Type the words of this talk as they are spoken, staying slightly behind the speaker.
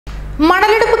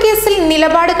മണലെടുപ്പ് കേസിൽ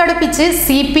നിലപാട് കടുപ്പിച്ച്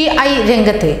സിപിഐ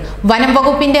രംഗത്ത്. വനം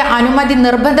വകുപ്പിന്റെ അനുമതി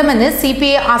നിർബന്ധമെന്ന്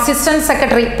CPI assistant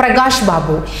secretary Prakash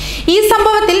Babu. ഈ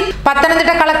സംഭവത്തിൽ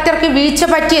പത്തനംതിട്ട കളക്ടർക്ക് വീഴ്ച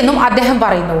പറ്റിയെന്നും അദ്ദേഹം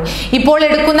പറയുന്നു. ഇപ്പോൾ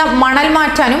എടുക്കുന്ന മണൽ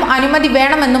മാറ്റാനും അനുമതി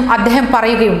വേണമെന്നും അദ്ദേഹം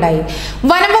പറയുകയുണ്ടായി.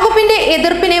 വനം വകുപ്പിന്റെ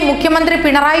എതിർപ്പിനെ മുഖ്യമന്ത്രി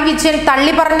പിണറായി വിജയൻ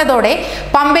തള്ളിപ്പറഞ്ഞതോടെ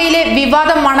പമ്പയിലെ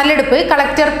വിവാദ മണലെടുപ്പ്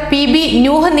കളക്ടർ PB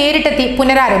നൂഹ് നേരിട്ടെത്തി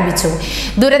പുനരാരംഭിച്ചു.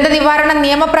 ദുരന്ത നിവാരണ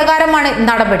നിയമപ്രകാരമാണ്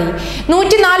നടപടി.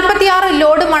 146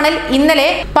 ലോഡ് മണൽ ഇന്നലെ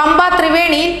പമ്പ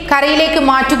ത്രിവേണിയിൽ കരയിലേക്ക്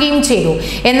മാറ്റുകയും ചെയ്തു.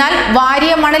 എന്നാൽ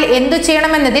വാരിയ മണൽ എന്തു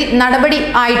ചെയ്യണമെന്നതിൽ നടപടി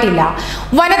ആയിട്ടില്ല.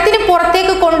 വനത്തിന്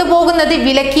പുറത്തേക്ക് കൊണ്ടുപോകുന്നത്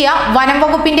വിലക്കിയ വനം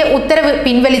വകുപ്പിന്റെ ഉത്തരവ്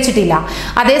പിൻവലിച്ചിട്ടില്ല.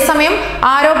 അതേസമയം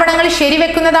ആരോപണങ്ങൾ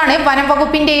ശരിവെക്കുന്നതാണ് വനം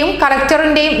വകുപ്പിന്റെയും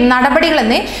കളക്ടറിന്റെയും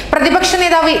നടപടികളെന്ന് പ്രതിപക്ഷ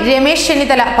നേതാവ് രമേശ്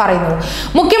ചെന്നിത്തല പറയുന്നു.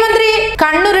 മുഖ്യമന്ത്രിയെ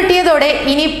കണ്ണുരുട്ടിയതോടെ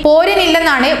ഇനി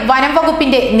പോരിനില്ലെന്നാണ് വനം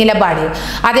വകുപ്പിന്റെ നിലപാട്.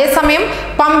 അതേസമയം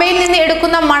പമ്പയിൽ നിന്ന്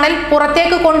എടുക്കുന്ന മണൽ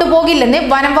പുറത്തേക്ക് കൊണ്ടുപോകില്ലെന്ന്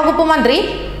വനം വകുപ്പ് മന്ത്രി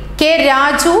കെ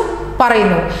രാജു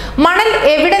പറയുന്നു. മണൽ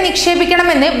എവിടെ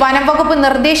നിക്ഷേപിക്കണമെന്ന് വനം വകുപ്പ്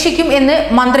നിർദ്ദേശിക്കും എന്ന്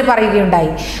മന്ത്രി പറയുകയുണ്ടായി.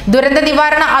 ദുരന്ത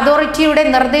നിവാരണ അതോറിറ്റിയുടെ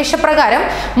നിർദ്ദേശപ്രകാരം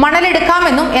മണൽ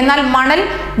എടുക്കാമെന്നും എന്നാൽ മണൽ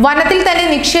വനത്തിൽ തന്നെ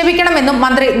നിക്ഷേപിക്കണമെന്നും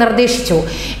മന്ത്രി നിർദ്ദേശിച്ചു.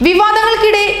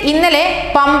 വിവാദങ്ങൾക്കിടെ ഇന്നലെ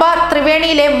പമ്പ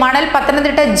ത്രിവേണിയിലെ മണൽ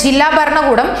പത്തനംതിട്ട ജില്ലാ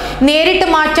ഭരണകൂടം നേരിട്ട്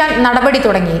മാറ്റാൻ നടപടി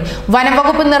തുടങ്ങി. വനം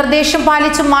വകുപ്പ് നിർദ്ദേശം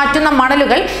പാലിച്ചു മാറ്റുന്ന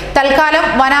മണലുകൾ തൽക്കാലം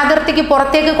വനാതിർത്തിക്ക്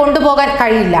പുറത്തേക്ക് കൊണ്ടുപോകാൻ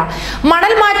കഴിയില്ല.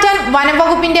 മണൽ മാറ്റാൻ വനം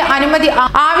വകുപ്പിന്റെ അനുമതി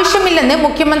ആവശ്യമില്ലെന്ന്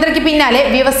മുഖ്യമന്ത്രിക്ക് പിന്നാലെ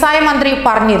വ്യവസായ മന്ത്രി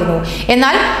പറഞ്ഞിരുന്നു.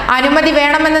 എന്നാൽ അനുമതി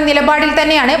വേണമെന്ന നിലപാടിൽ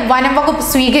തന്നെയാണ് വനം വകുപ്പ്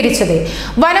സ്വീകരിച്ചത്.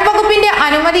 വനം വകുപ്പിന്റെ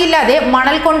അനുമതിയില്ലാതെ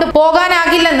മണൽ കൊണ്ടു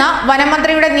പോകാനാകില്ലെന്ന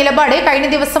വനമന്ത്രിയുടെ നിലപാട് കഴിഞ്ഞ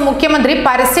ദിവസം മുഖ്യമന്ത്രി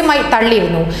പരസ്യമായി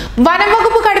തള്ളിയിരുന്നു. വനം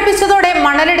വകുപ്പ് കടുപ്പിച്ചതോടെ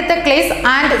മണലെടുത്ത ക്ലേസ്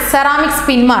ആൻഡ് സെറാമിക്സ്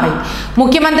പിന്മാറി.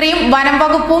 മുഖ്യമന്ത്രിയും വനം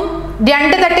വകുപ്പും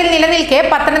രണ്ട് തട്ടിൽ നിലനിൽക്കെ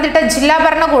പത്തനംതിട്ട ജില്ലാ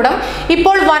ഭരണകൂടം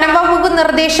ഇപ്പോൾ വനം വകുപ്പ്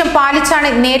നിർദ്ദേശം പാലിച്ചാണ്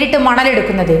നേരിട്ട്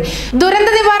മണലെടുക്കുന്നത്. ദുരന്ത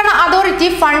നിവാരണ അതോറിറ്റി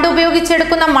ഫണ്ട്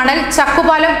ഉപയോഗിച്ചെടുക്കുന്ന മണൽ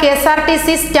ചക്കുപാലം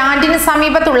KSRTC സ്റ്റാൻഡിന്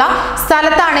സമീപത്തുള്ള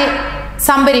സ്ഥലത്താണ്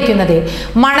സംഭരിക്കുന്നത്.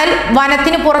 മണൽ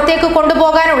വനത്തിന് പുറത്തേക്ക്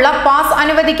കൊണ്ടുപോകാനുള്ള പാസ്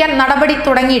അനുവദിക്കാൻ നടപടി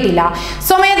തുടങ്ങിയിട്ടില്ല.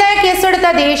 സ്വമേധയാ കേസെടുത്ത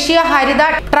ദേശീയ ഹരിത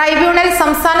ട്രൈബ്യൂണൽ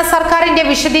സംസ്ഥാന സർക്കാരിന്റെ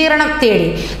വിശദീകരണം തേടി.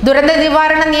 ദുരന്ത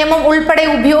നിവാരണ നിയമം ഉൾപ്പെടെ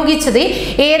ഉപയോഗിച്ചത്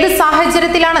ഏത്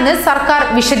സാഹചര്യത്തിലാണെന്ന് സർക്കാർ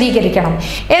വിശദീകരിക്കണം.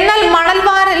 എന്നാൽ മണൽ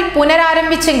വാരൽ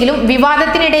പുനരാരംഭിച്ചെങ്കിലും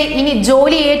വിവാദത്തിനിടെ ഇനി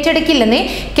ജോലി ഏറ്റെടുക്കില്ലെന്ന്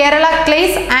Kerala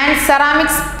clays and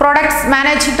ceramics products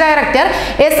managing director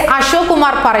S Ashok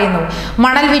Kumar പറയുന്നു.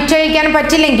 മണൽ വിറ്റഴിക്കാൻ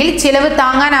പറ്റില്ലെങ്കിൽ ചിലവ്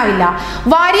താങ്ങാനാവില്ല.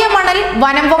 വാരിയ മണൽ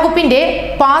വനം വകുപ്പിന്റെ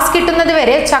പാസ് കിട്ടുന്നത്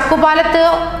വരെ ചക്കുപാലത്ത്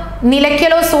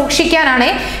നിലയ്ക്കലോ സൂക്ഷിക്കാനാണ്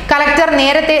കളക്ടർ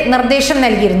നേരത്തെ നിർദ്ദേശം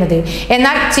നൽകിയിരുന്നത്.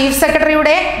 എന്നാൽ ചീഫ്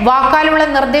സെക്രട്ടറിയുടെ വാക്കാലുള്ള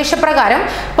നിർദ്ദേശപ്രകാരം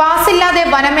പാസ് ഇല്ലാതെ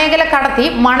വനമേഖല കടത്തി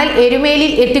മണൽ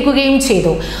എരുമേലിയിൽ എത്തിക്കുകയും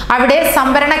ചെയ്തു. അവിടെ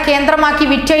സംഭരണ കേന്ദ്രമാക്കി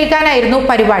വിറ്റഴിക്കാനായിരുന്നു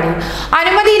പരിപാടി.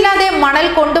 അനുമതിയില്ലാതെ മണൽ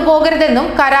കൊണ്ടുപോകരുതെന്നും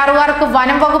കരാറുകാർക്ക്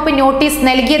വനം വകുപ്പ് നോട്ടീസ്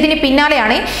നൽകിയതിന്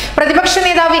പിന്നാലെയാണ് പ്രതിപക്ഷ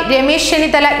നേതാവ് രമേശ്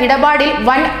ചെന്നിത്തല ഇടപാടിൽ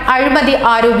വൻ അഴിമതി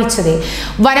ആരോപിച്ചത്.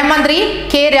 വനം മന്ത്രി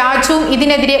കെ രാജുവും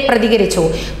ഇതിനെതിരെ പ്രതികരിച്ചു.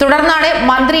 തുടർന്നാണ്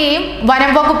മന്ത്രിയെ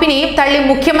വനം വകുപ്പിനെയും തള്ളി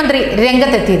മുഖ്യമന്ത്രി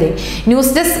രംഗത്തെത്തിയത്.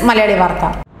 ന്യൂസ് ഡെസ്ക് മലയാളി വാർത്ത.